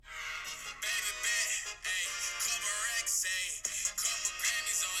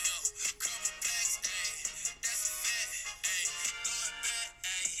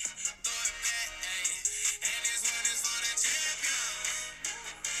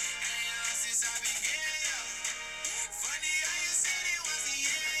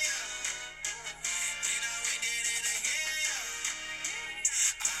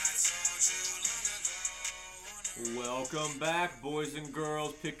Welcome back, boys and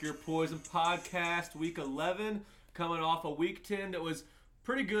girls. Pick Your Poison podcast, week 11, coming off a week 10 that was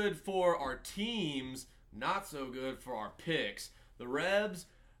pretty good for our teams, not so good for our picks. The Rebs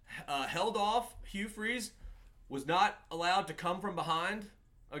held off. Hugh Freeze was not allowed to come from behind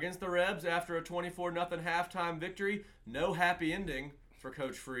against the Rebs after a 24-0 halftime victory. No happy ending for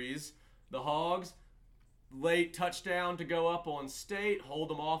Coach Freeze. The Hogs, late touchdown to go up on State, hold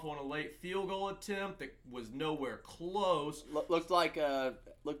them off on a late field goal attempt that was nowhere close. Looked like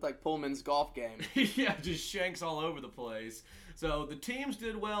Pullman's golf game. Yeah, just shanks all over the place. So the teams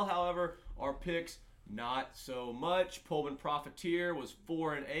did well, however, our picks not so much. Pullman Profiteer was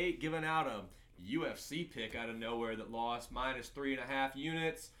 4-8, giving out a UFC pick out of nowhere that lost -3.5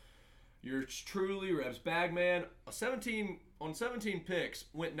 units. Yours truly, Rebs Bagman, 17 picks,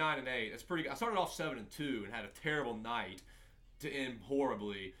 went 9-8. That's pretty good. I started off 7-2 and had a terrible night to end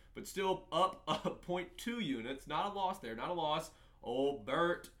horribly, but still up 0.2 units. Not a loss there, not a loss. Old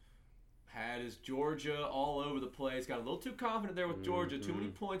Bert had his Georgia all over the place. Got a little too confident there with Georgia. Too many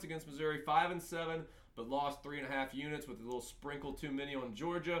points against Missouri, 5-7, but lost 3.5 units with a little sprinkle too many on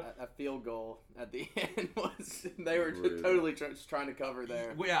Georgia. That field goal at the end was they were totally just trying to cover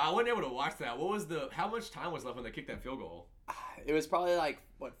there. Well, yeah, I wasn't able to watch that. How much time was left when they kicked that field goal? It was probably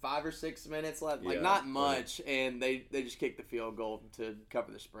 5 or 6 minutes left, not much, and they just kicked the field goal to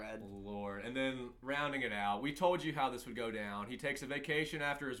cover the spread. Lord. And then rounding it out, we told you how this would go down. He takes a vacation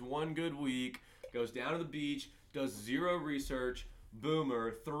after his one good week, goes down to the beach, does zero research.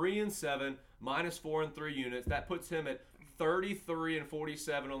 Boomer, 3-7, -4.3 units. That puts him at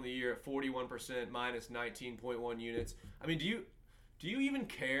 33-47 on the year at 41%, -19.1 units. I mean, do you even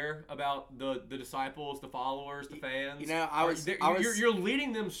care about the disciples, the followers, the fans? You're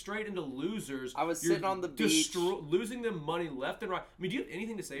leading them straight into losers. I was sitting on the beach, losing them money left and right. I mean, do you have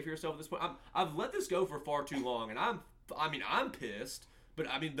anything to say for yourself at this point? I've let this go for far too long, and I'm pissed. But,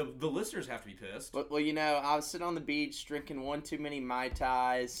 I mean, the listeners have to be pissed. Well, I was sitting on the beach drinking one too many Mai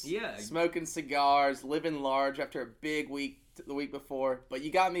Tais, smoking cigars, living large after a big week the week before. But you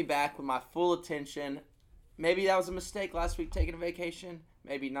got me back with my full attention. Maybe that was a mistake last week taking a vacation.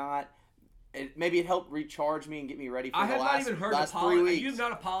 Maybe not. Maybe it helped recharge me and get me ready for the last 3 weeks. You have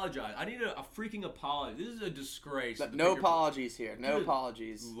not apologized. I need a freaking apology. This is a disgrace. No apologies here. No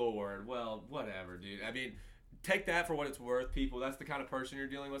apologies. Lord. Well, whatever, dude. I mean, take that for what it's worth, people. That's the kind of person you're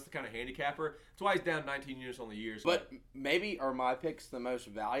dealing with. That's the kind of handicapper. That's why he's down 19 units on the year. So. But maybe are my picks the most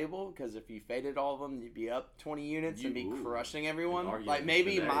valuable? Because if you faded all of them, you'd be up 20 units and be crushing everyone.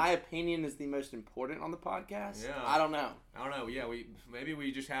 Maybe my opinion is the most important on the podcast. Yeah. I don't know. Yeah, maybe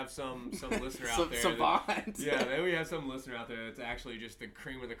we just have some listener out there. Maybe we have some listener out there that's actually just the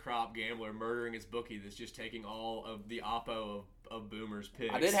cream of the crop gambler murdering his bookie that's just taking all of the oppo of Boomer's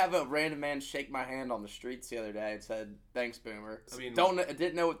picks. I did have a random man shake my hand on the streets the other day and said, "Thanks, Boomer." I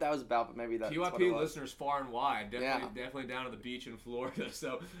didn't know what that was about, but maybe that's what it was. Listeners far and wide, definitely down to the beach in Florida.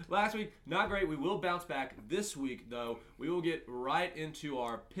 So last week, not great. We will bounce back this week, though. We will get right into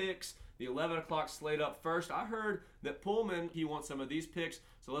our picks. The 11 o'clock slate up first. I heard that Pullman, he wants some of these picks,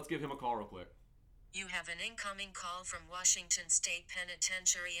 so let's give him a call real quick. You have an incoming call from Washington State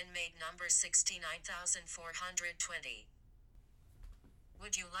Penitentiary inmate number 69,420.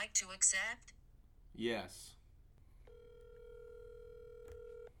 Would you like to accept? Yes.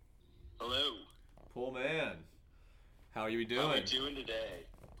 Hello. Pullman. How are you doing? How are you doing today?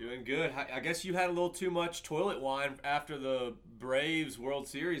 Doing good. I guess you had a little too much toilet wine after the Braves World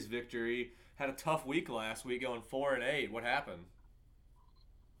Series victory. Had a tough week last week going 4-8. What happened?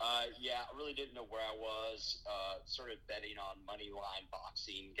 Yeah, I really didn't know where I was. Sort of betting on money line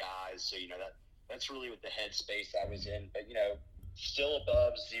boxing guys. So, that's really what the headspace I was in. But, still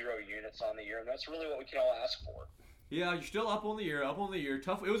above 0 units on the year. And that's really what we can all ask for. Yeah, you're still up on the year.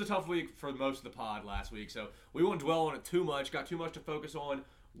 Tough. It was a tough week for most of the pod last week. So we won't dwell on it too much. Got too much to focus on.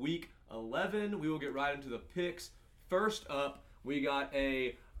 Week 11, we will get right into the picks. First up, we got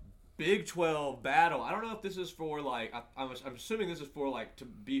a Big 12 battle. I don't know if this is for I'm assuming this is for to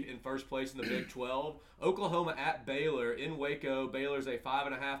be in first place in the Big 12. Oklahoma at Baylor in Waco. Baylor's a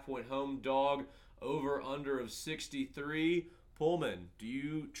 5.5-point home dog. Over under of 63. Pullman, do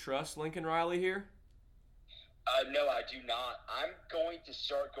you trust Lincoln Riley here? No, I do not. I'm going to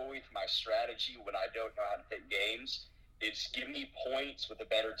start going with my strategy when I don't know how to pick games. It's give me points with a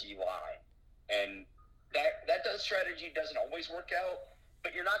better D-line. And that strategy doesn't always work out,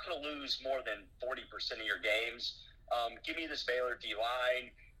 but you're not going to lose more than 40% of your games. Give me this Baylor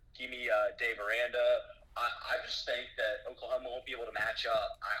D-line. Give me Dave Aranda. I just think that Oklahoma won't be able to match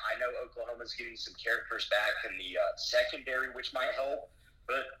up. I know Oklahoma's getting some characters back in the secondary, which might help.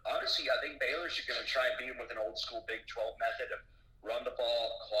 But honestly, I think Baylor's going to try and beat them with an old school Big 12 method of run the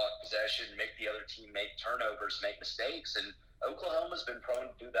ball, clock possession, make the other team make turnovers, make mistakes, and Oklahoma's been prone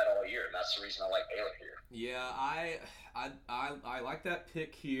to do that all year, and that's the reason I like Baylor here. Yeah, I like that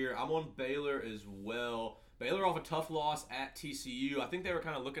pick here. I'm on Baylor as well. Baylor off a tough loss at TCU. I think they were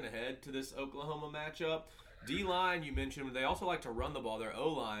kind of looking ahead to this Oklahoma matchup. D-line, you mentioned, they also like to run the ball. Their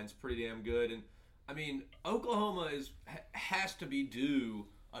O-line's pretty damn good. And, I mean, Oklahoma has to be due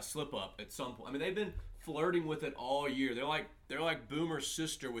a slip-up at some point. I mean, they've been flirting with it all year. They're like Boomer's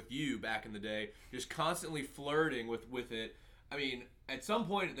sister with you back in the day, just constantly flirting with it. I mean, at some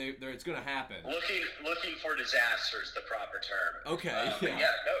point, it's going to happen. Looking for disaster is the proper term. Okay. Yeah.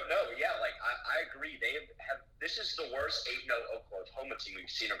 Like I agree. They have. This is the worst 8-0 Oklahoma team we've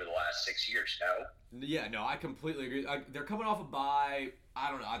seen over the last 6 years. No. Yeah. No, I completely agree. They're coming off a bye. I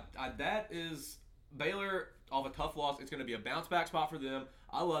don't know. That is Baylor off a tough loss. It's going to be a bounce back spot for them.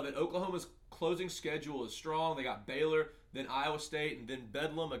 I love it. Oklahoma's closing schedule is strong. They got Baylor, then Iowa State, and then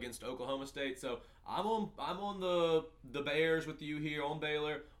Bedlam against Oklahoma State. So I'm on the Bears with you here on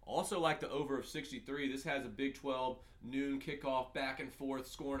Baylor. Also like the over of 63. This has a Big 12 noon kickoff, back and forth,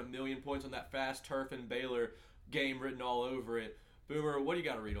 scoring 1 million points on that fast turf and Baylor game written all over it. Boomer, what do you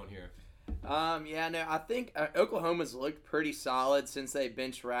got to read on here? I think Oklahoma's looked pretty solid since they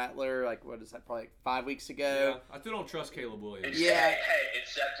benched Rattler, what is that, probably 5 weeks ago. Yeah, I still don't trust Caleb Williams. Hey,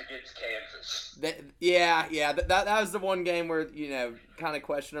 except against Kansas. That was the one game where, kind of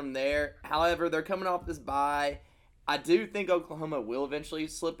question them there. However, they're coming off this bye. I do think Oklahoma will eventually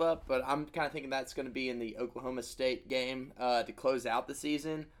slip up, but I'm kind of thinking that's going to be in the Oklahoma State game to close out the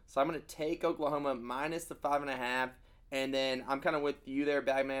season. So I'm going to take Oklahoma minus the 5.5. And then I'm kind of with you there,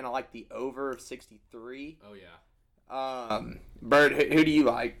 Bagman. I like the over of 63. Oh, yeah. Bird, who do you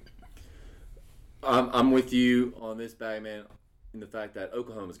like? I'm with you on this, Bagman, in the fact that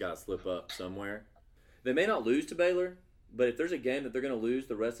Oklahoma's got to slip up somewhere. They may not lose to Baylor, but if there's a game that they're going to lose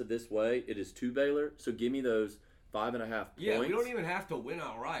the rest of this way, it is to Baylor. So give me those 5.5 points. Yeah, we don't even have to win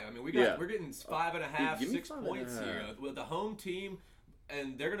outright. I mean, we're getting 5.5, 6 points here with the home team.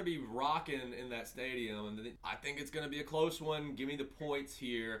 And they're going to be rocking in that stadium. And I think it's going to be a close one. Give me the points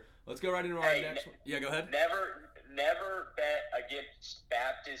here. Let's go right into our next one. Yeah, go ahead. Never bet against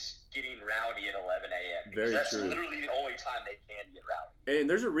Baptist getting rowdy at 11 a.m. Very that's true. Literally the only time they can get rowdy. And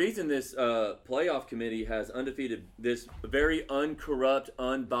there's a reason this playoff committee has undefeated. This very uncorrupt,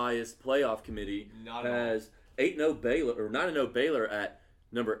 unbiased playoff committee has 8-0 Baylor or 9-0 Baylor at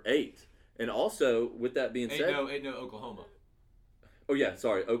number 8. And also, with that being said, 8-0 Oklahoma. Oh, yeah,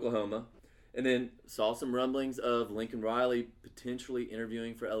 sorry, Oklahoma. And then saw some rumblings of Lincoln Riley potentially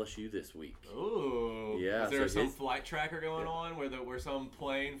interviewing for LSU this week. Ooh. Yeah. Is there some flight tracker going on where some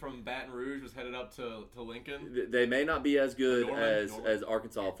plane from Baton Rouge was headed up to Lincoln? They may not be as good as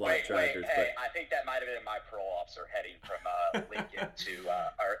Arkansas flight trackers. But I think that might have been my parole officer heading from Lincoln to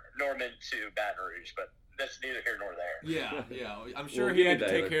or Norman to Baton Rouge, but that's neither here nor there. Yeah. I'm sure he had to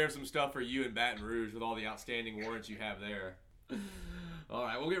take care of some stuff for you in Baton Rouge with all the outstanding warrants you have there. All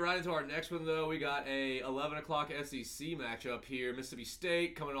right, we'll get right into our next one, though. We got a 11 o'clock SEC matchup here. Mississippi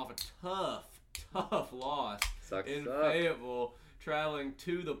State coming off a tough loss in Fayetteville, traveling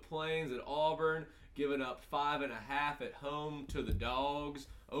to the Plains at Auburn, giving up 5.5 at home to the Dogs,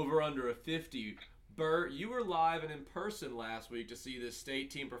 over under a 50. Bert, you were live and in person last week to see this State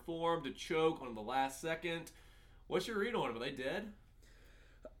team perform, to choke on the last second. What's your read on them? Are they dead?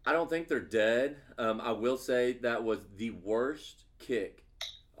 I don't think they're dead. I will say that was the worst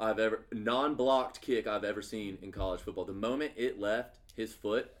non-blocked kick I've ever seen in college football. The moment it left his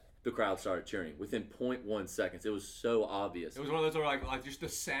foot, the crowd started cheering within 0.1 seconds. It was so obvious. It was one of those where like just the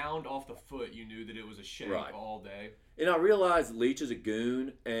sound off the foot, you knew that it was a shank all day. And I realized Leach is a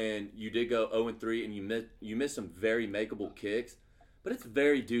goon, and you did go 0-3, and you missed some very makeable kicks. But it's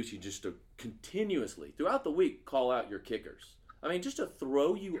very douchey just to continuously, throughout the week, call out your kickers. I mean, just to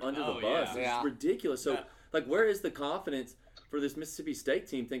throw you under the bus. Yeah. It's ridiculous. So, where is the confidence for this Mississippi State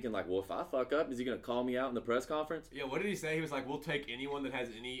team thinking, well, if I fuck up, is he going to call me out in the press conference? Yeah, what did he say? He was like, we'll take anyone that has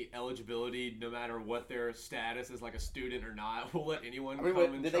any eligibility, no matter what their status is, like a student or not. We'll let anyone come and try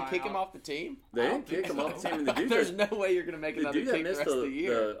out. Did they kick him off the team? They didn't kick him off the team. There's no way you're going to make another kick the rest of the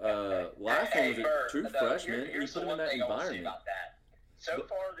year. The last one was a true freshman. You put him in that environment. So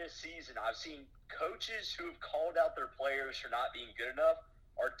far this season, I've seen coaches who have called out their players for not being good enough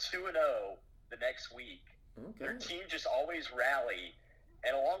are 2-0 the next week. Okay. Their team just always rally,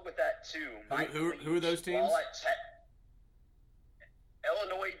 and along with that too, who are those teams?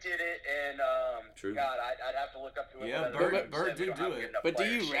 Illinois did it, and True. God, I'd have to look up who. Yeah, Bert did do it. But do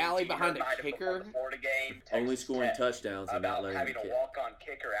you rally behind a kicker? Florida game, Only scoring touchdowns and not letting having them a kick. walk-on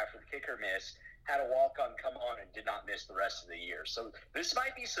kicker after the kicker missed. Had a walk-on come on and did not miss the rest of the year. So this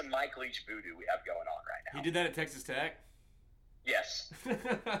might be some Mike Leach voodoo we have going on right now. He did that at Texas Tech? Yes.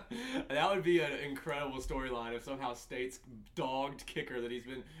 That would be an incredible storyline if somehow State's dogged kicker that he's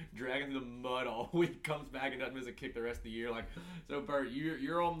been dragging through the mud all week comes back and doesn't miss a kick the rest of the year. Like, so Bert,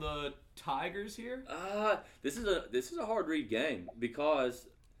 you're on the Tigers here? This is a hard read game because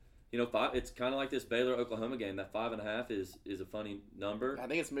it's kind of like this Baylor-Oklahoma game. That 5.5 is a funny number. I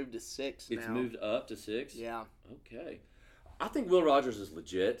think it's moved to 6 now. It's moved up to 6? Yeah. Okay. I think Will Rogers is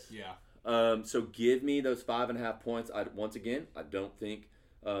legit. Yeah. So give me those 5.5 points. Once again, I don't think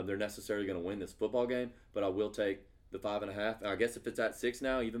they're necessarily going to win this football game, but I will take the 5.5. And I guess if it's at 6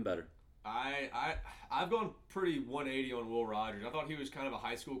 now, even better. I've gone pretty 180 on Will Rogers. I thought he was kind of a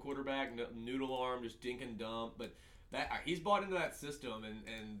high school quarterback, noodle arm, just dink and dump, but he's bought into that system,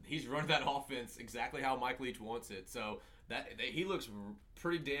 and he's run that offense exactly how Mike Leach wants it. So he looks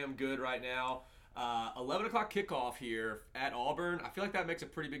pretty damn good right now. 11 o'clock kickoff here at Auburn. I feel like that makes a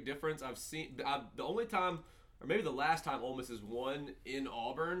pretty big difference. The only time, or maybe the last time Ole Miss has won in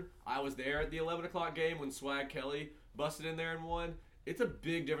Auburn, I was there at the 11 o'clock game when Swag Kelly busted in there and won. It's a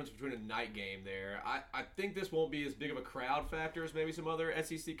big difference between a night game there. I think this won't be as big of a crowd factor as maybe some other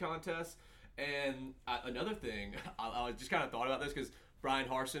SEC contests. And another thing, I just kind of thought about this because Brian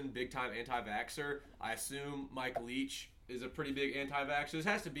Harsin, big-time anti-vaxxer. I assume Mike Leach is a pretty big anti-vaxxer. This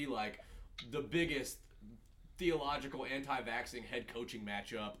has to be like the biggest theological anti-vaxxing head coaching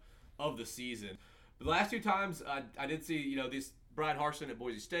matchup of the season. The last 2 times I did see, this Brian Harsin at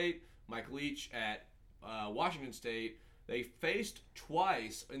Boise State, Mike Leach at Washington State. They faced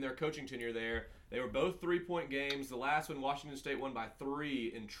twice in their coaching tenure there. They were both 3-point games. The last one, Washington State won by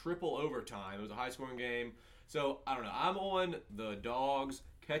 3 in triple overtime. It was a high-scoring game. So, I don't know. I'm on the Dogs,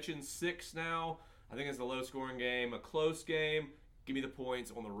 catching 6 now. I think it's a low-scoring game, a close game. Give me the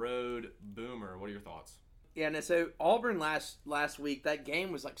points on the road. Boomer, what are your thoughts? Yeah, no, so Auburn last week, that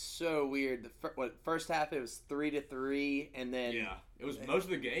game was like so weird. The first half it was 3-3, and then it was most of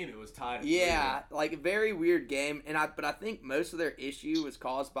the game. It was tied. At 3. Like a very weird game, but I think most of their issue was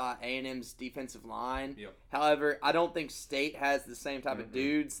caused by A&M's defensive line. Yep. However, I don't think State has the same type of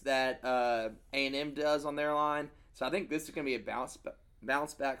dudes that A&M does on their line. So I think this is going to be a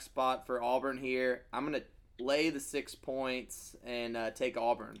bounce back spot for Auburn here. I'm going to lay the 6 points and take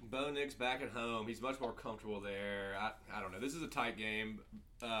Auburn. Bo Nix back at home. He's much more comfortable there. I don't know. This is a tight game.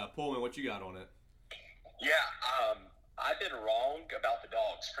 Pullman, what you got on it? Yeah, I've been wrong about the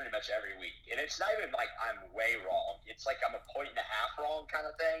Dogs pretty much every week. And it's not even like I'm way wrong. It's like I'm 1.5 points wrong kind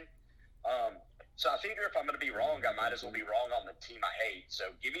of thing. So I figure if I'm going to be wrong, I might as well be wrong on the team I hate. So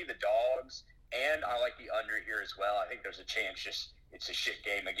give me the Dogs, and I like the under here as well. I think there's a chance it's a shit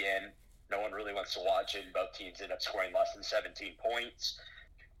game again. No one really wants to watch it, and both teams end up scoring less than 17 points.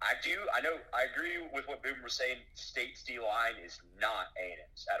 I agree with what Boomer was saying. State's D-line is not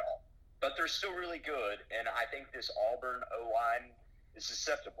A&M's at all. But they're still really good, and I think this Auburn O-line is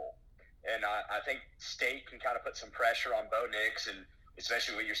susceptible. And I think State can kind of put some pressure on Bo Nix, and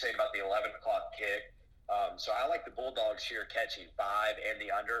especially what you're saying about the 11 o'clock kick. So I like the Bulldogs here catching 5 and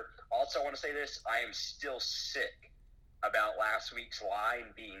the under. Also, I want to say this. I am still sick about last week's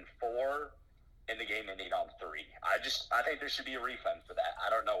line being 4 and the game ending on 3. I think there should be a refund for that. I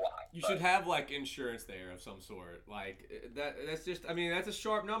don't know why. You should have like insurance there of some sort. Like that's just. I mean, that's a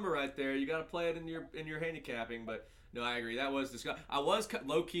sharp number right there. You got to play it in your handicapping. But no, I agree. That was disgusting. I was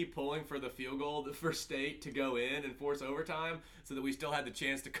low key pulling for the field goal for State to go in and force overtime, so that we still had the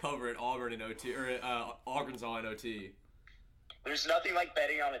chance to cover at Auburn in OT or Arkansas in OT. There's nothing like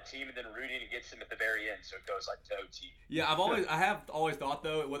betting on a team and then rooting against them at the very end, so it goes like to OT. Yeah, I have always thought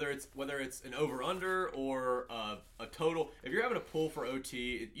though, whether it's an over under or a total, if you're having a pull for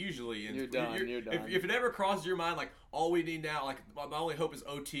OT, it usually ends. You're done. If it ever crosses your mind, like all we need now, like my only hope is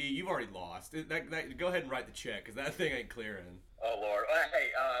OT, you've already lost. Go ahead and write the check because that thing ain't clearing. Oh Lord! Hey,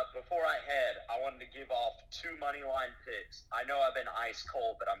 before I head, I wanted to give off 2 money line picks. I know I've been ice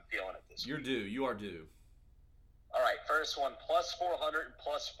cold, but I'm feeling it this week. You're due. You are due. All right, first one, plus 400 and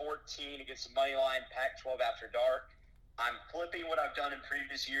plus 14 against the money line, Pac-12 after dark. I'm flipping what I've done in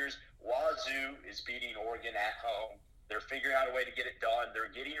previous years. Wazoo is beating Oregon at home. They're figuring out a way to get it done.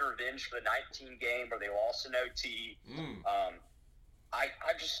 They're getting revenge for the 19 game where they lost in OT.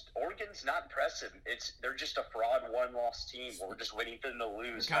 Oregon's not impressive. They're just a fraud 1-loss team where we're just waiting for them to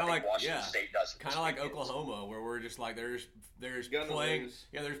lose. Kind of like Washington State does. Kind of like Oklahoma, where we're just like they're playing.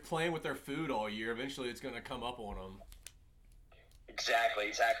 Yeah, they're playing with their food all year. Eventually, it's going to come up on them. Exactly.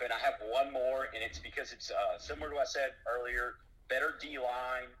 And I have one more, and it's because it's similar to what I said earlier. Better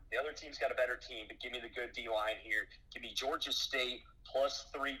D-line. The other team's got a better team, but give me the good D-line here. Give me Georgia State plus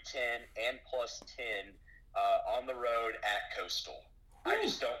 310 and plus 10 on the road at Coastal. Ooh. I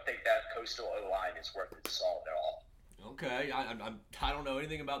just don't think that Coastal O-line is worth its salt at all. Okay. I don't know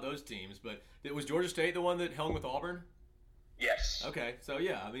anything about those teams, but was Georgia State the one that hung with Auburn? Yes. Okay. So,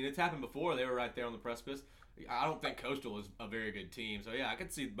 yeah, I mean, it's happened before. They were right there on the precipice. I don't think Coastal is a very good team. So, yeah, I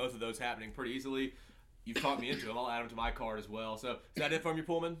could see both of those happening pretty easily. You've talked me into them. I'll add them to my card as well. So, is that it from you,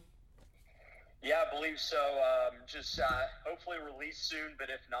 Pullman? Yeah, I believe so. Just hopefully released soon, but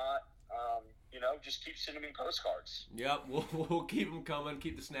if not, just keep sending me postcards. Yep, we'll keep them coming.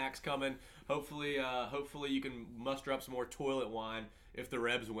 Keep the snacks coming. Hopefully you can muster up some more toilet wine if the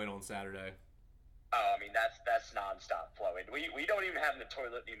Rebs win on Saturday. Oh, I mean, that's nonstop flowing. We don't even have in the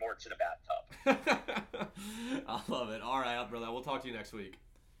toilet anymore. It's in a bathtub. I love it. All right, brother. We'll talk to you next week.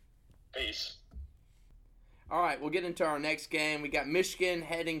 Peace. All right, we'll get into our next game. We got Michigan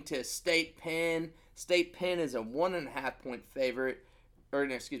heading to State Penn. State Penn is a 1.5 point favorite.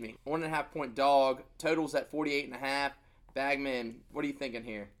 1.5 point dog. Total's at 48.5. Bagman, what are you thinking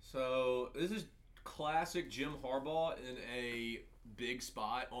here? So this is classic Jim Harbaugh in a big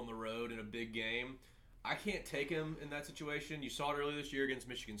spot on the road in a big game. I can't take him in that situation. You saw it earlier this year against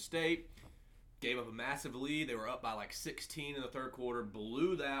Michigan State. Gave up a massive lead. They were up by like 16 in the third quarter.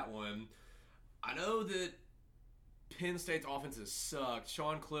 Blew that one. I know that Penn State's offense has sucked.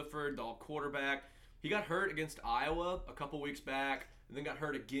 Sean Clifford, the quarterback, he got hurt against Iowa a couple weeks back and then got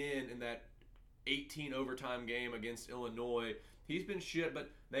hurt again in that 18 overtime game against Illinois. He's been shit, but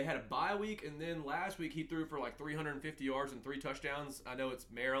they had a bye week, and then last week he threw for like 350 yards and 3 touchdowns. I know it's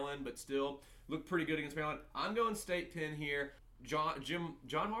Maryland, but still looked pretty good against Maryland. I'm going State Penn here. Jim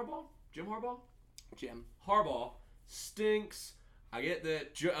Harbaugh stinks. I get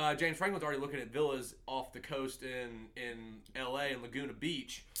that James Franklin's already looking at villas off the coast in L.A. and Laguna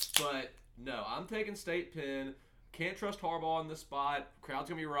Beach, but no, I'm taking State Penn. Can't trust Harbaugh in this spot. Crowd's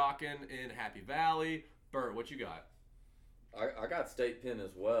going to be rocking in Happy Valley. Bert, what you got? I got State Penn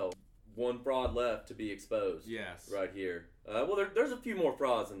as well. One fraud left to be exposed. Yes. Right here. Well, there's a few more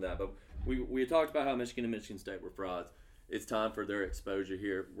frauds than that, but we talked about how Michigan and Michigan State were frauds. It's time for their exposure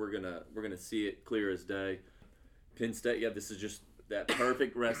here. We're gonna see it clear as day. Penn State, yeah, this is just that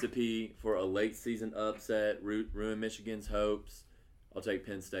perfect recipe for a late season upset, ruin Michigan's hopes. I'll take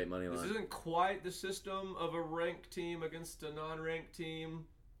Penn State money line. This isn't quite the system of a ranked team against a non-ranked team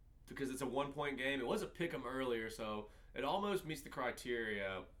because it's a 1-point game. It was a pick 'em earlier, so it almost meets the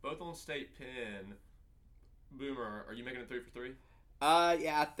criteria. Both on State Penn. Boomer, are you making it 3 for 3?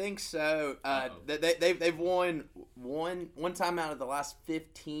 Yeah, I think so. They've won one time out of the last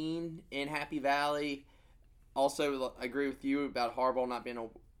 15 in Happy Valley. Also, I agree with you about Harbaugh not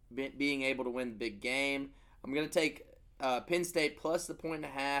being able to win the big game. I'm gonna take Penn State plus the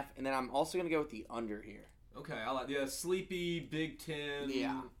 1.5, and then I'm also gonna go with the under here. Okay, I like sleepy Big Ten.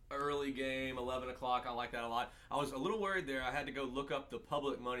 Yeah. Early game, 11 o'clock. I like that a lot. I was a little worried there. I had to go look up the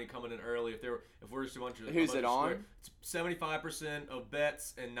public money coming in early. If we're just a bunch of who's it on? It's 75% of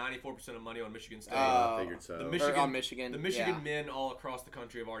bets and 94% of money on Michigan State. I figured so. The Michigan men all across the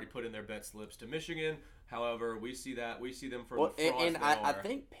country have already put in their bet slips to Michigan. However, we see them from the frost. And I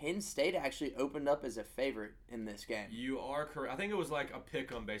think Penn State actually opened up as a favorite in this game. You are correct. I think it was like a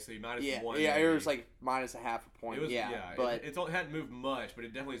pick 'em basically, -1. Yeah, it was like minus a half a point. But it hadn't moved much, but it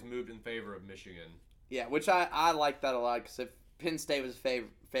definitely has moved in favor of Michigan. Yeah, which I like that a lot because if Penn State was a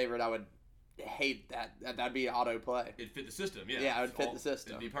favorite, I would hate that. That'd be auto play. It'd fit the system, yeah. Yeah, it would fit the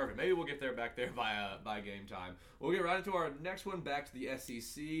system. It'd be perfect. Maybe we'll get there back there by game time. We'll get right into our next one, back to the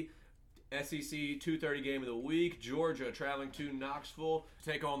SEC. SEC 2:30 game of the week. Georgia traveling to Knoxville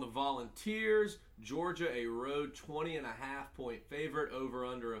to take on the Volunteers. Georgia a road 20.5 point favorite, over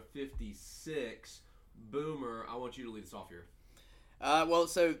under a 56. Boomer, I want you to lead us off here.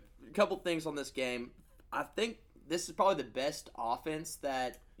 So a couple things on this game. I think this is probably the best offense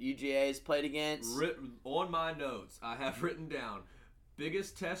that UGA has played against. On my notes, I have written down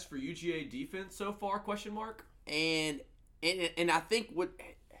biggest test for UGA defense so far? Question mark. And I think what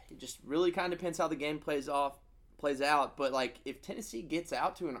it just really kind of depends how the game plays out. But like if Tennessee gets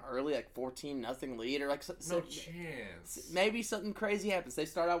out to an early 14-0 lead, or no chance, maybe something crazy happens. They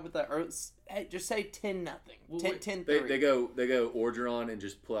start out with just say 10-0, 10-3. They go Orgeron and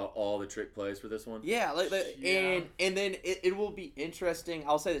just pull out all the trick plays for this one. Yeah, and then it will be interesting.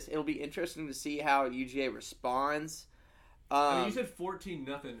 I'll say this: it'll be interesting to see how UGA responds. You said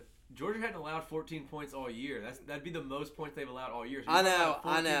 14-0. Georgia hadn't allowed 14 points all year. That'd be the most points they've allowed all year. So I know.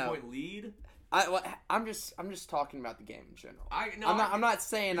 14-point lead. I'm just talking about the game in general. I'm not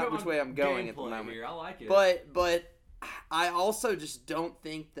saying which way I'm going at the moment. Here. I like it. But I also just don't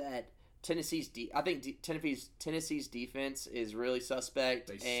think that Tennessee's defense is really suspect.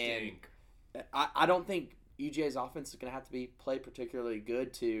 They stink. And I don't think UGA's offense is going to have to be played particularly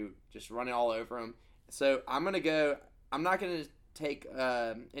good to just run it all over them. So I'm not going to take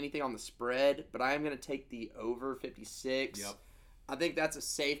anything on the spread, but I am going to take the over 56. Yep. I think that's a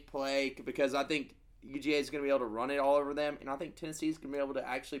safe play because I think UGA is going to be able to run it all over them, and I think Tennessee is going to be able to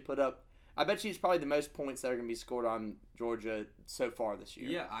actually put up. I bet you it's probably the most points that are going to be scored on Georgia so far this year.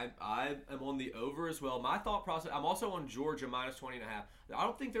 Yeah, I am on the over as well. My thought process, I'm also on Georgia minus 20.5. I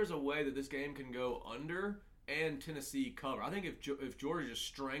don't think there's a way that this game can go under and Tennessee cover. I think if Georgia just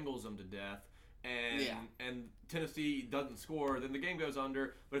strangles them to death and Tennessee doesn't score, then the game goes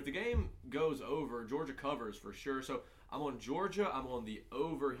under. But if the game goes over, Georgia covers for sure. So I'm on Georgia. I'm on the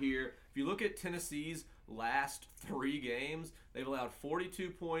over here. If you look at Tennessee's last 3 games, they've allowed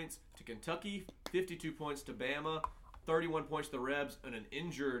 42 points to Kentucky, 52 points to Bama, 31 points to the Rebs, and an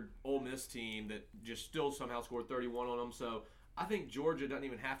injured Ole Miss team that just still somehow scored 31 on them. So I think Georgia doesn't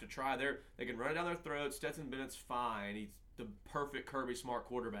even have to try. They can run it down their throats. Stetson Bennett's fine. He's the perfect Kirby Smart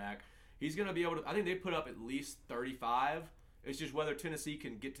quarterback. He's going to be able to – I think they put up at least 35. It's just whether Tennessee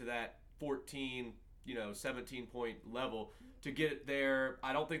can get to that 14, 17-point level to get there.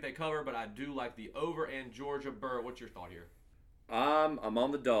 I don't think they cover, but I do like the over and Georgia. Burr, what's your thought here? I'm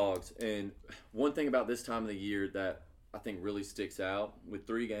on the dogs. And one thing about this time of the year that I think really sticks out, with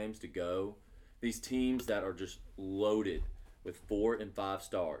 3 games to go, these teams that are just loaded with 4 and 5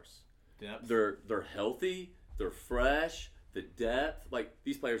 stars. Depth. They're healthy. They're fresh. The depth, like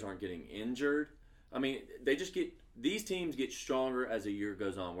these players aren't getting injured. I mean, these teams get stronger as the year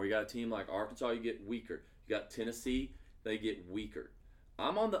goes on. Where you got a team like Arkansas, you get weaker. You got Tennessee, they get weaker.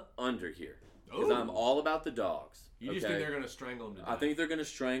 I'm on the under here because I'm all about the dogs. You just think they're going to strangle them to death? I think they're going to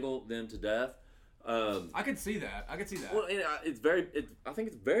strangle them to death. I could see that. Well, I think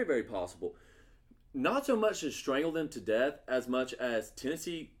it's very, very possible. Not so much to strangle them to death as much as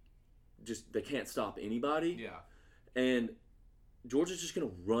Tennessee, they can't stop anybody. Yeah. And Georgia's just going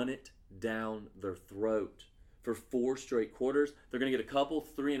to run it down their throat for 4 straight quarters. They're going to get a couple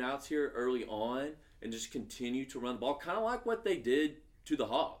 3-and-outs here early on and just continue to run the ball, kind of like what they did to the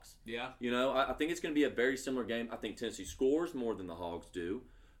Hogs. Yeah. I think it's going to be a very similar game. I think Tennessee scores more than the Hogs do,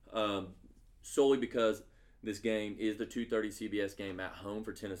 solely because this game is the 2:30 CBS game at home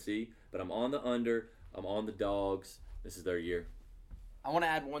for Tennessee. But I'm on the under. I'm on the dogs. This is their year. I want to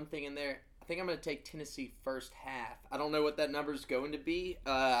add one thing in there. I think I'm going to take Tennessee first half. I don't know what that number is going to be.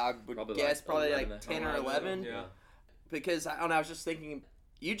 I would guess probably like 10 or 11. Yeah. Because I was just thinking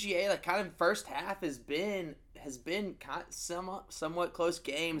UGA kind of first half has been kind of somewhat close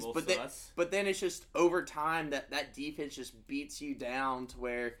games, but then it's just over time that defense just beats you down to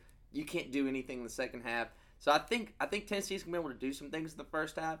where you can't do anything in the second half. So I think Tennessee's gonna be able to do some things in the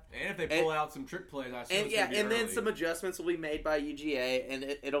first half, and if they pull out some trick plays, I assume and then some adjustments will be made by UGA, and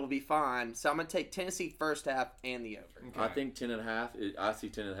it'll be fine. So I'm gonna take Tennessee first half and the over. Okay. I think 10.5. I see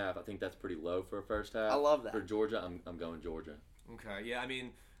 10.5. I think that's pretty low for a first half. I love that for Georgia. I'm going Georgia. Okay, yeah, I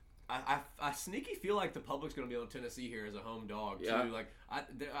mean, I sneaky feel like the public's going to be on Tennessee here as a home dog, too. Yeah. Like, I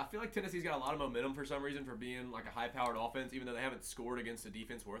feel like Tennessee's got a lot of momentum for some reason for being, like, a high-powered offense, even though they haven't scored against a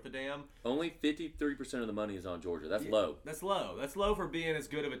defense worth a damn. Only 53% of the money is on Georgia. That's low. That's low. That's low for being as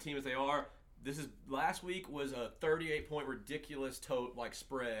good of a team as they are. Last week was a 38-point ridiculous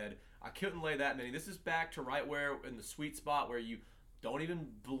spread. I couldn't lay that many. This is back to right where, in the sweet spot where you don't even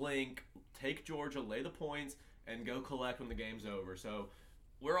blink, take Georgia, lay the points, and go collect when the game's over. So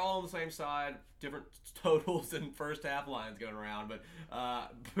we're all on the same side, different totals and first half lines going around. But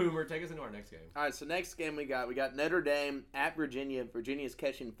Boomer, take us into our next game. All right, so next game we got Notre Dame at Virginia. Virginia's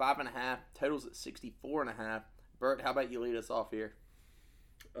catching 5.5. Totals at 64.5. Bert, how about you lead us off here?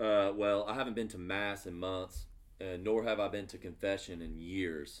 Well, I haven't been to Mass in months, nor have I been to confession in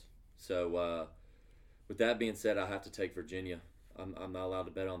years. So with that being said, I have to take Virginia. I'm not allowed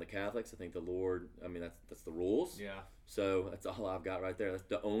to bet on the Catholics. I think the Lord, that's the rules. Yeah. So that's all I've got right there. That's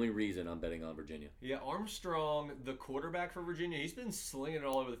the only reason I'm betting on Virginia. Yeah, Armstrong, the quarterback for Virginia, he's been slinging it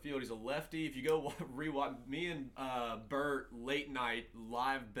all over the field. He's a lefty. If you go rewatch, me and Bert late night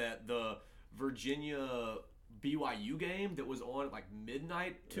live bet the Virginia BYU game that was on at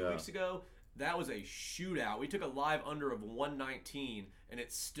midnight 2 weeks ago. That was a shootout. We took a live under of 119, and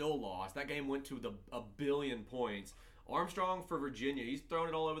it still lost. That game went to a billion points. Armstrong for Virginia, he's throwing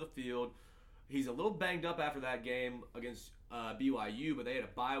it all over the field. He's a little banged up after that game against BYU, but they had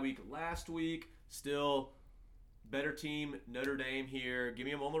a bye week last week. Still, better team, Notre Dame here. Give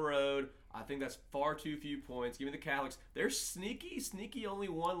me them on the road. I think that's far too few points. Give me the Catholics. They're sneaky, only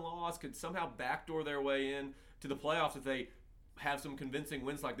one loss. Could somehow backdoor their way in to the playoffs if they have some convincing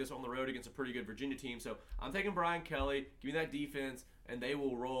wins like this on the road against a pretty good Virginia team. So I'm taking Brian Kelly. Give me that defense, and they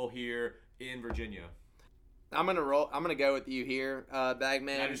will roll here in Virginia. I'm gonna roll. I'm gonna go with you here,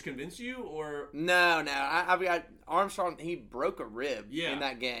 Bagman. Did I just convince you, or no? I've got Armstrong. He broke a rib in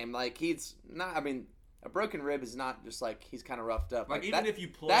that game. Like he's not. I mean, a broken rib is not just like he's kind of roughed up. Like even if you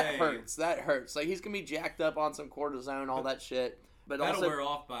play, that hurts. That hurts. Like he's gonna be jacked up on some cortisone, all that shit. But that'll also wear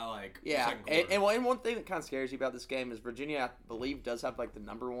off by like the second quarter. And one thing that kind of scares you about this game is Virginia, I believe, does have like the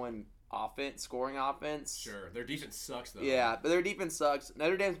number one scoring offense. Sure, their defense sucks though. Yeah, but their defense sucks.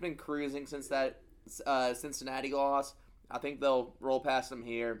 Notre Dame's been cruising since that Cincinnati loss. I think they'll roll past them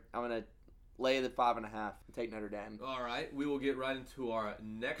here. I'm gonna lay the 5.5 and take Notre Dame. All right, we will get right into our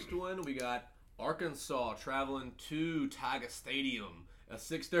next one. We got Arkansas traveling to Tiger Stadium, a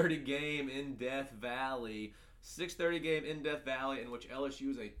 6:30 game in Death Valley. 6:30 game in Death Valley in which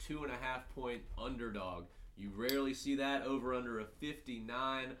LSU is a 2.5-point underdog. You rarely see that over under a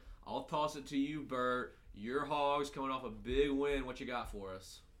 59. I'll toss it to you, Bert. Your Hogs coming off a big win. What you got for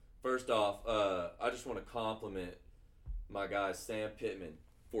us? First off, I just want to compliment my guy Sam Pittman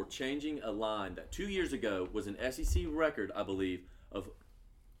for changing a line that 2 years ago was an SEC record, I believe, of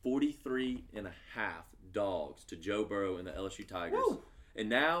 43.5 dogs to Joe Burrow and the LSU Tigers. Woo! And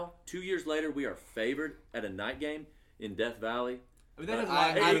now, 2 years later, we are favored at a night game in Death Valley. I mean,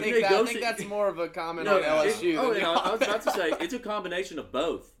 I think that's more of a comment on LSU. I was about to say, it's a combination of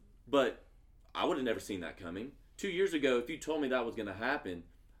both. But I would have never seen that coming. 2 years ago, if you told me that was going to happen,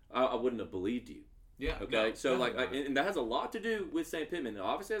 I wouldn't have believed you. Yeah. Okay. No, so and that has a lot to do with Sam Pittman. It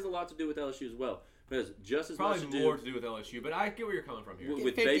obviously has a lot to do with LSU as well. Because just as probably much more to do with LSU, but I get where you're coming from here.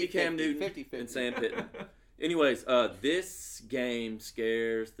 With baby Cam Newton 50-50. And Sam Pittman. Anyways, this game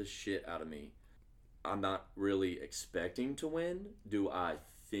scares the shit out of me. I'm not really expecting to win. Do I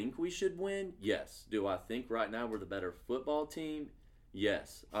think we should win? Yes. Do I think right now we're the better football team?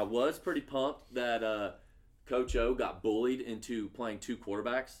 Yes. I was pretty pumped that Coach O got bullied into playing two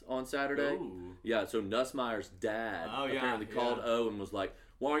quarterbacks on Saturday. Ooh. Yeah, so Nussmeier's dad apparently called O and was like,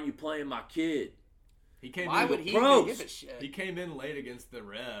 "Why aren't you playing my kid?" Why would he even give a shit? He came in late against the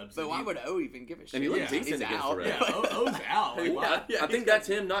Rebs. But why would O even give a shit? And he looked decent against the Rebs. Yeah, O's out. I think that's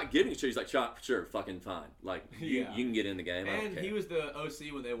him not giving a shit. He's like, sure, fucking fine. Like, you can get in the game. And he was the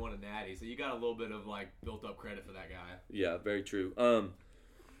OC when they won a natty, so you got a little bit of, like, built-up credit for that guy. Yeah, very true. I'm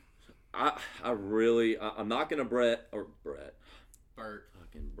not going to Bert.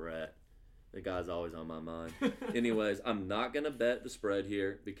 Fucking Brett. The guy's always on my mind. Anyways, I'm not going to bet the spread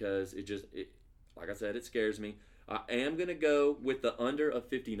here because like I said, it scares me. I am going to go with the under of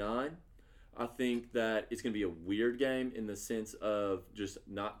 59. I think that it's going to be a weird game in the sense of just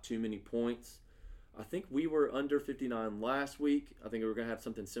not too many points. I think we were under 59 last week. I think we were going to have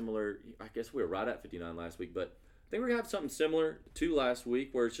something similar. I guess we were right at 59 last week, but I think we're going to have something similar to last week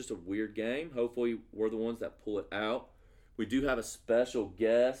where it's just a weird game. Hopefully, we're the ones that pull it out. We do have a special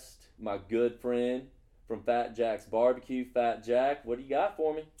guest, my good friend from Fat Jack's Barbecue. Fat Jack, what do you got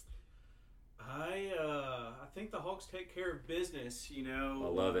for me? I think the Hawks take care of business. You know, I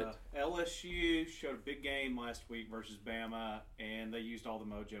love it. LSU showed a big game last week versus Bama, and they used all the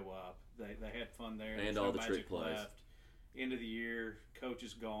mojo up. They had fun there. And all the trick plays. Left. End of the year, coach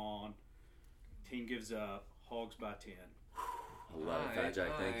is gone. Team gives up. Hogs by 10. I love it, Fat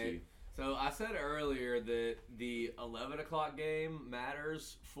Jack. Thank you. So I said earlier that the 11 o'clock game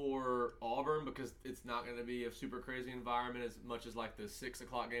matters for Auburn because it's not going to be a super crazy environment as much as like the 6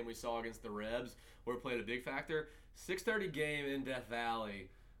 o'clock game we saw against the Rebs where it played a big factor. 6:30 game in Death Valley.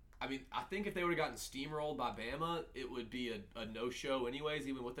 I mean, I think if they would have gotten steamrolled by Bama, it would be a no-show anyways,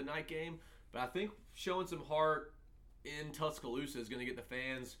 even with the night game. But I think showing some heart in Tuscaloosa is going to get the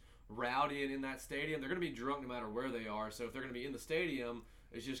fans rowdy in that stadium. They're going to be drunk no matter where they are. So if they're going to be in the stadium,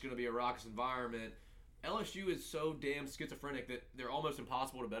 it's just going to be a raucous environment. LSU is so damn schizophrenic that they're almost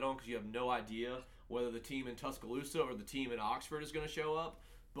impossible to bet on because you have no idea whether the team in Tuscaloosa or the team in Oxford is going to show up.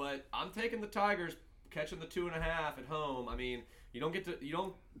 But I'm taking the Tigers, catching the 2.5 at home. I mean, you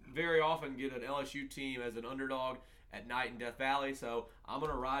don't very often get an LSU team as an underdog at night in Death Valley. So I'm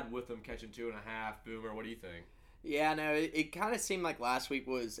going to ride with them, catching 2.5. Boomer, what do you think? Yeah, no, it kind of seemed like last week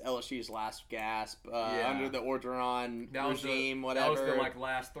was LSU's last gasp under the Orgeron regime, whatever. That was the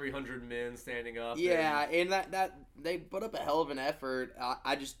last 300 men standing up. Yeah, and that they put up a hell of an effort.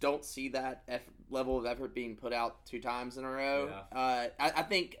 I just don't see that level of effort being put out 2 times in a row. Yeah. I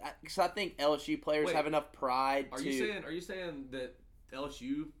think LSU players have enough pride. Are you saying that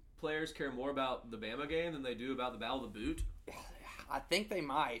LSU players care more about the Bama game than they do about the Battle of the Boot? I think they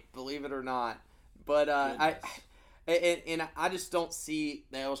might, believe it or not. But I just don't see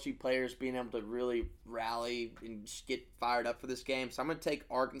the LSU players being able to really rally and just get fired up for this game. So I'm going to take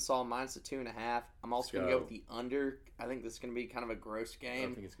Arkansas minus the 2.5. I'm also going to go with the under. I think this is going to be kind of a gross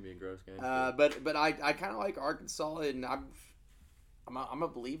game. I think it's going to be a gross game. But I kind of like Arkansas, and I'm a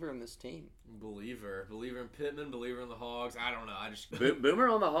believer in this team. Believer in Pittman, believer in the Hogs. I don't know. I just Boomer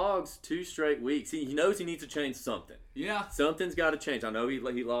on the Hogs 2 straight weeks. He knows he needs to change something. Yeah, something's got to change. I know he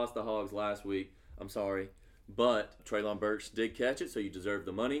lost the Hogs last week. I'm sorry, but Treylon Burks did catch it, so you deserve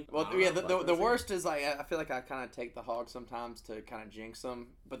the money. Well, the worst is I feel like I kind of take the Hogs sometimes to kind of jinx them,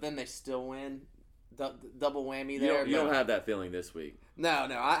 but then they still win. Double whammy there. You don't have that feeling this week. No.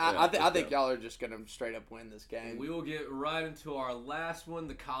 I think y'all are just going to straight up win this game. We will get right into our last one,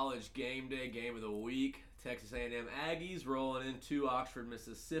 the college game day game of the week. Texas A&M Aggies rolling into Oxford,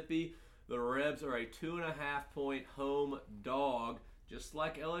 Mississippi. The Rebs are a 2.5-point home dog, just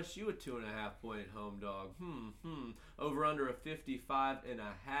like LSU, a 2.5-point home dog. Over under a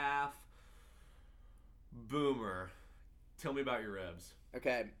 55.5. Boomer, tell me about your Rebs.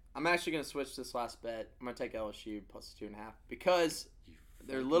 Okay. I'm actually going to switch this last bet. I'm going to take LSU plus 2.5 because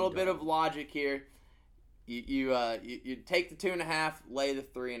there's a little bit of logic here. You take the 2.5, lay the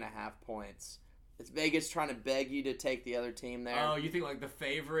 3.5 points. It's Vegas trying to beg you to take the other team there. Oh, you think like the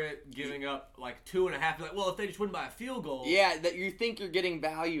favorite giving up like 2.5? Like, well, if they just win by a field goal. Yeah, that you think you're getting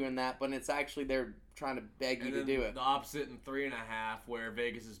value in that, but it's actually they're trying to beg you to do it. The opposite in 3.5, where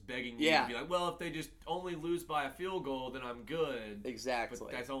Vegas is begging you to be like, well, if they just only lose by a field goal, then I'm good. Exactly.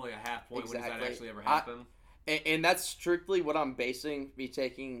 But that's only a half point. When does that actually ever happen? And that's strictly what I'm basing me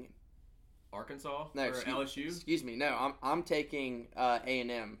taking. Arkansas or LSU? Excuse me. No, I'm taking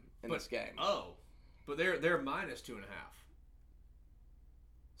A&M in this game. Oh, but they're minus 2.5.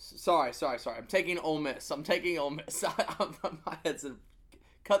 Sorry. I'm taking Ole Miss. My head's in.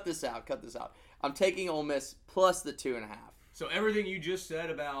 Cut this out. I'm taking Ole Miss plus the 2.5. So everything you just said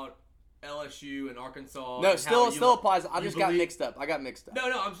about LSU and Arkansas. No, still applies. I just got mixed up.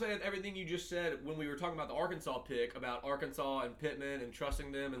 No, I'm saying everything you just said when we were talking about the Arkansas pick about Arkansas and Pittman and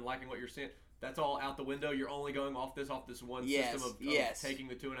trusting them and liking what you're seeing. That's all out the window. You're only going off this one system of taking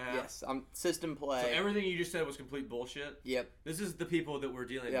the 2.5. Yes, I'm system play. So everything you just said was complete bullshit. Yep. This is the people that we're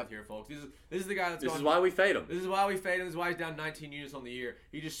dealing with here, folks. This is the guy that's. This is why we fade him. This is why he's down 19 units on the year.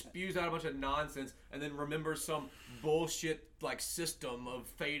 He just spews out a bunch of nonsense and then remembers some bullshit like system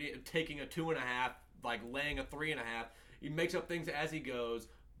of taking a 2.5, like laying a 3.5. He makes up things as he goes.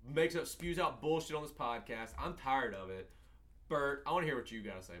 Spews out bullshit on this podcast. I'm tired of it. Bert, I want to hear what you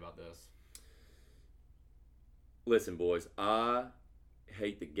got to say about this. Listen, boys, I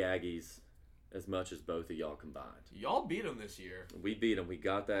hate the Gaggies as much as both of y'all combined. Y'all beat them this year. We beat them. We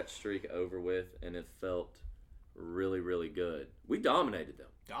got that streak over with, and it felt really, really good. We dominated them.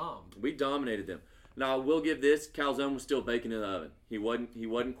 We dominated them. Now, I will give this. Calzone was still baking in the oven. He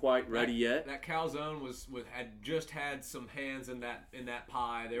wasn't quite ready yet. That calzone had just had some hands in that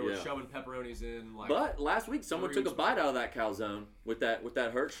pie. They were shoving pepperonis in. But last week, someone took a bite out of that calzone with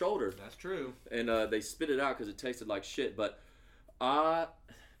that hurt shoulder. That's true. And they spit it out because it tasted like shit. But I'm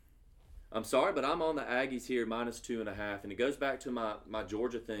sorry, but I'm on the Aggies here minus 2.5, and it goes back to my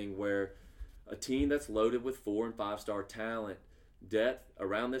Georgia thing where a team that's loaded with 4- and 5-star talent, depth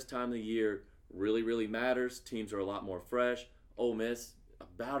around this time of the year really, really matters. Teams are a lot more fresh. Ole Miss,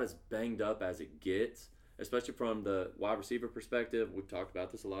 about as banged up as it gets, especially from the wide receiver perspective. We've talked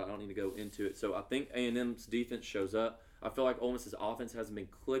about this a lot. I don't need to go into it. So I think A&M's defense shows up. I feel like Ole Miss's offense hasn't been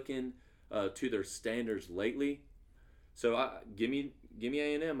clicking to their standards lately. So give me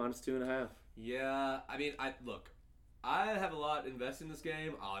A&M minus 2.5. Yeah, I mean, I have a lot invested in this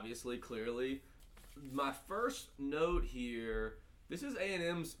game, obviously, clearly. My first note here, this is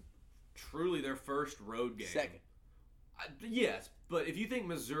A&M's truly their first road game. Second. Yes, but if you think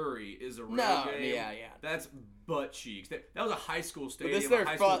Missouri is a road game, that's butt cheeks. That was a high school stadium, this is their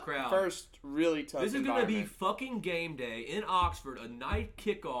high school crowd. First really tough This is going to be fucking game day in Oxford, a night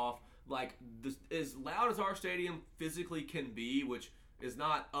kickoff, like as loud as our stadium physically can be, which is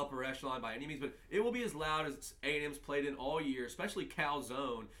not upper echelon by any means, but it will be as loud as A&M's played in all year, especially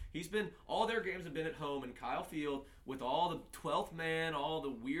Calzone. All their games have been at home in Kyle Field with all the 12th man, all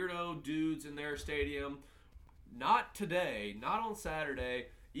the weirdo dudes in their stadium. Not today, not on Saturday.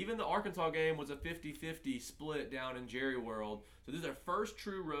 Even the Arkansas game was a 50-50 split down in Jerry World. So this is their first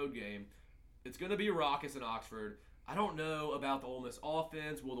true road game. It's going to be raucous in Oxford. I don't know about the Ole Miss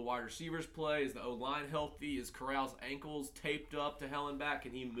offense. Will the wide receivers play? Is the O-line healthy? Is Corral's ankles taped up to hell and back?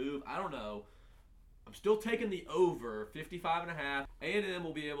 Can he move? I don't know. I'm still taking the over, 55.5. A&M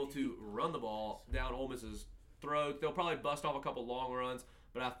will be able to run the ball down Ole Miss's throats. They'll probably bust off a couple long runs.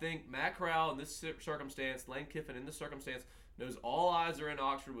 But I think Matt Corral in this circumstance, Lane Kiffin in this circumstance, knows all eyes are in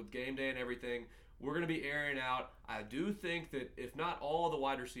Oxford with game day and everything. We're going to be airing out. I do think that if not all the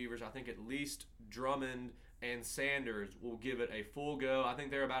wide receivers, I think at least Drummond and Sanders will give it a full go. I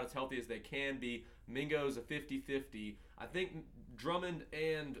think they're about as healthy as they can be. Mingo's a 50-50. I think Drummond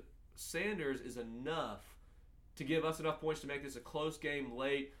and Sanders is enough to give us enough points to make this a close game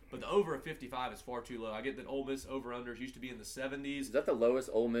late, but the over of 55 is far too low. I get that Ole Miss over-unders used to be in the 70s. Is that the lowest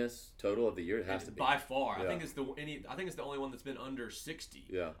Ole Miss total of the year? It has to be. By far. Yeah. I think it's the only one that's been under 60.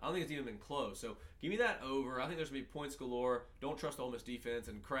 Yeah. I don't think it's even been close. So give me that over. I think there's going to be points galore. Don't trust Ole Miss defense,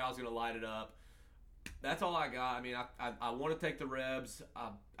 and Corral's going to light it up. That's all I got. I mean, I want to take the Rebs.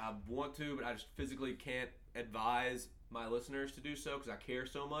 I want to, but I just physically can't advise my listeners to do so because I care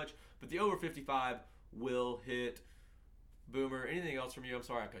so much. But the over 55 will hit. Boomer, anything else from you? I'm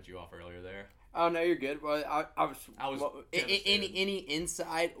sorry I cut you off earlier there. Oh no, you're good. Well, I was. Well, any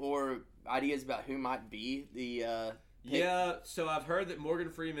insight or ideas about who might be the? Yeah, so I've heard that Morgan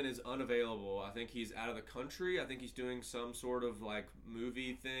Freeman is unavailable. I think he's out of the country. I think he's doing some sort of like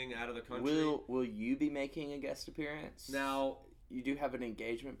movie thing out of the country. Will you be making a guest appearance? Now, you do have an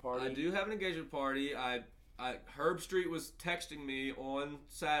engagement party. I do have an engagement party. Herb Street was texting me on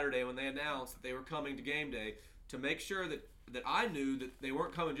Saturday when they announced that they were coming to game day to make sure that I knew that they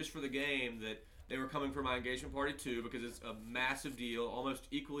weren't coming just for the game, that they were coming for my engagement party too, because it's a massive deal, almost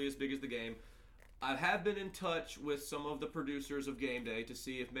equally as big as the game. I have been in touch with some of the producers of Game Day to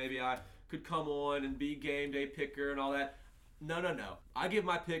see if maybe I could come on and be Game Day picker and all that. No. I give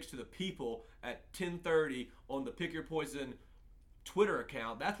my picks to the people at 10:30 on the Pick Your Poison Twitter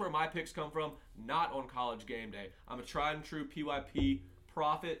account. That's where my picks come from, not on College Game Day. I'm a tried and true PYP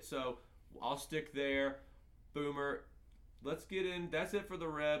prophet, so I'll stick there. Boomer, let's get in. That's it for the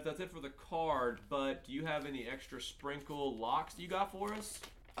Rebs. That's it for the card. But do you have any extra sprinkle locks you got for us?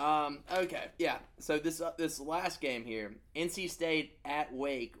 Okay. Yeah. So this last game here, NC State at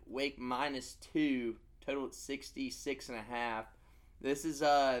Wake. Wake -2, total at 66.5. This is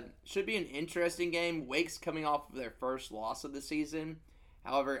should be an interesting game. Wake's coming off of their first loss of the season.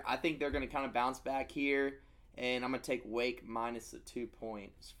 However, I think they're going to kind of bounce back here, and I'm going to take Wake minus the 2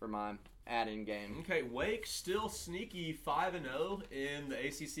 points for my add-in game. Okay, Wake still sneaky 5-0 in the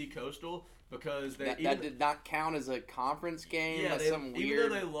ACC Coastal because they that did not count as a conference game. Yeah, some weird even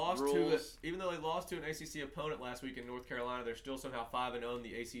though they lost rules. even though they lost to an ACC opponent last week in North Carolina, they're still somehow 5-0 in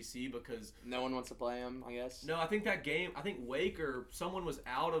the ACC because no one wants to play them, I guess. No, I think Wake or someone was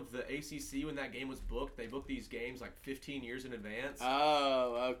out of the ACC when that game was booked. They booked these games like 15 years in advance.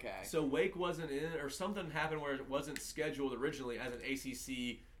 Oh, okay. So Wake wasn't in, or something happened where it wasn't scheduled originally as an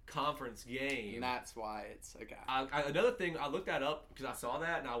ACC conference game. And that's why it's okay. Another thing, I looked that up because I saw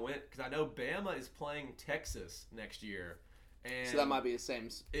that and I went because I know Bama is playing Texas next year, and so that might be the same.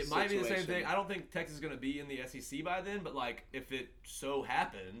 It might be the same thing. I don't think Texas is going to be in the SEC by then, but like if it so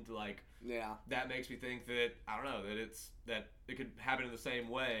happened, like that makes me think that I don't know that it could happen in the same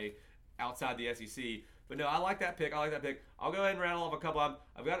way outside the SEC. But no, I like that pick. I'll go ahead and rattle off a couple.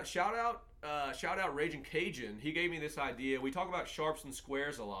 I've got a shout out Raging Cajun. He gave me this idea. We talk about sharps and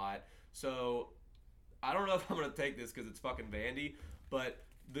squares a lot, so I don't know if I'm going to take this because it's fucking Vandy, but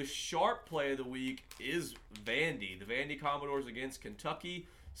the sharp play of the week is Vandy. The Vandy Commodores against Kentucky.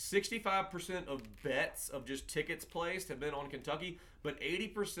 65% of bets of just tickets placed have been on Kentucky, but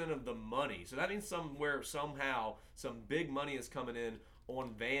 80% of the money. So that means somehow some big money is coming in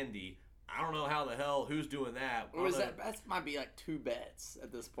on Vandy. I don't know how the hell who's doing that. Or is that might be like 2 bets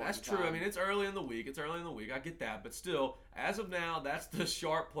at this point. That's true. I mean, it's early in the week. I get that. But still, as of now, that's the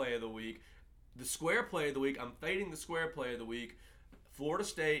sharp play of the week. The square play of the week, I'm fading the square play of the week. Florida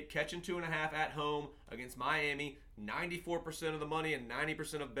State catching 2.5 at home against Miami. 94% of the money and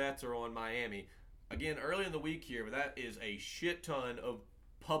 90% of bets are on Miami. Again, early in the week here, but that is a shit ton of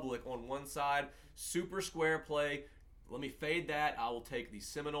public on one side. Super square play. Let me fade that. I will take the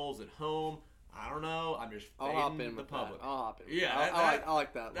Seminoles at home. I don't know. I'm just fading the public. I'll hop in. Yeah, I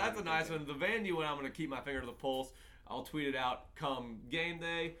like that. That's a nice one. The Vandy one, I'm going to keep my finger to the pulse. I'll tweet it out come game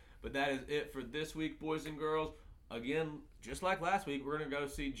day. But that is it for this week, boys and girls. Again, just like last week, we're going to go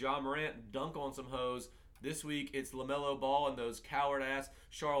see John Morant dunk on some hoes. This week, it's LaMelo Ball and those coward-ass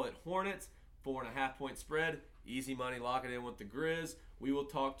Charlotte Hornets. 4.5-point spread. Easy money. Lock it in with the Grizz. We will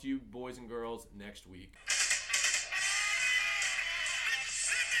talk to you, boys and girls, next week.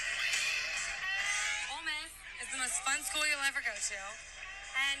 Fun school you'll ever go to.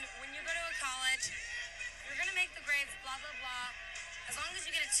 And when you go to a college, you're going to make the grades, blah, blah, blah. As long as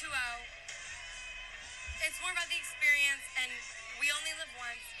you get a 2.0, it's more about the experience, and we only live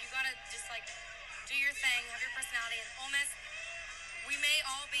once. You got to just, do your thing, have your personality. And Ole Miss, we may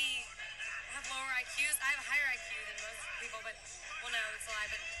all have lower IQs. I have a higher IQ than most people, but, well, no, it's a lie.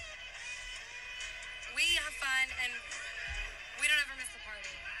 But we have fun, and we don't ever miss the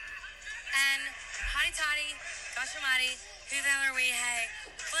party. And hotty toddy, gosh almighty, who the hell are we? Hey,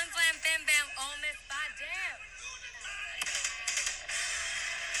 flim flam, bam bam, Ole Miss, by damn.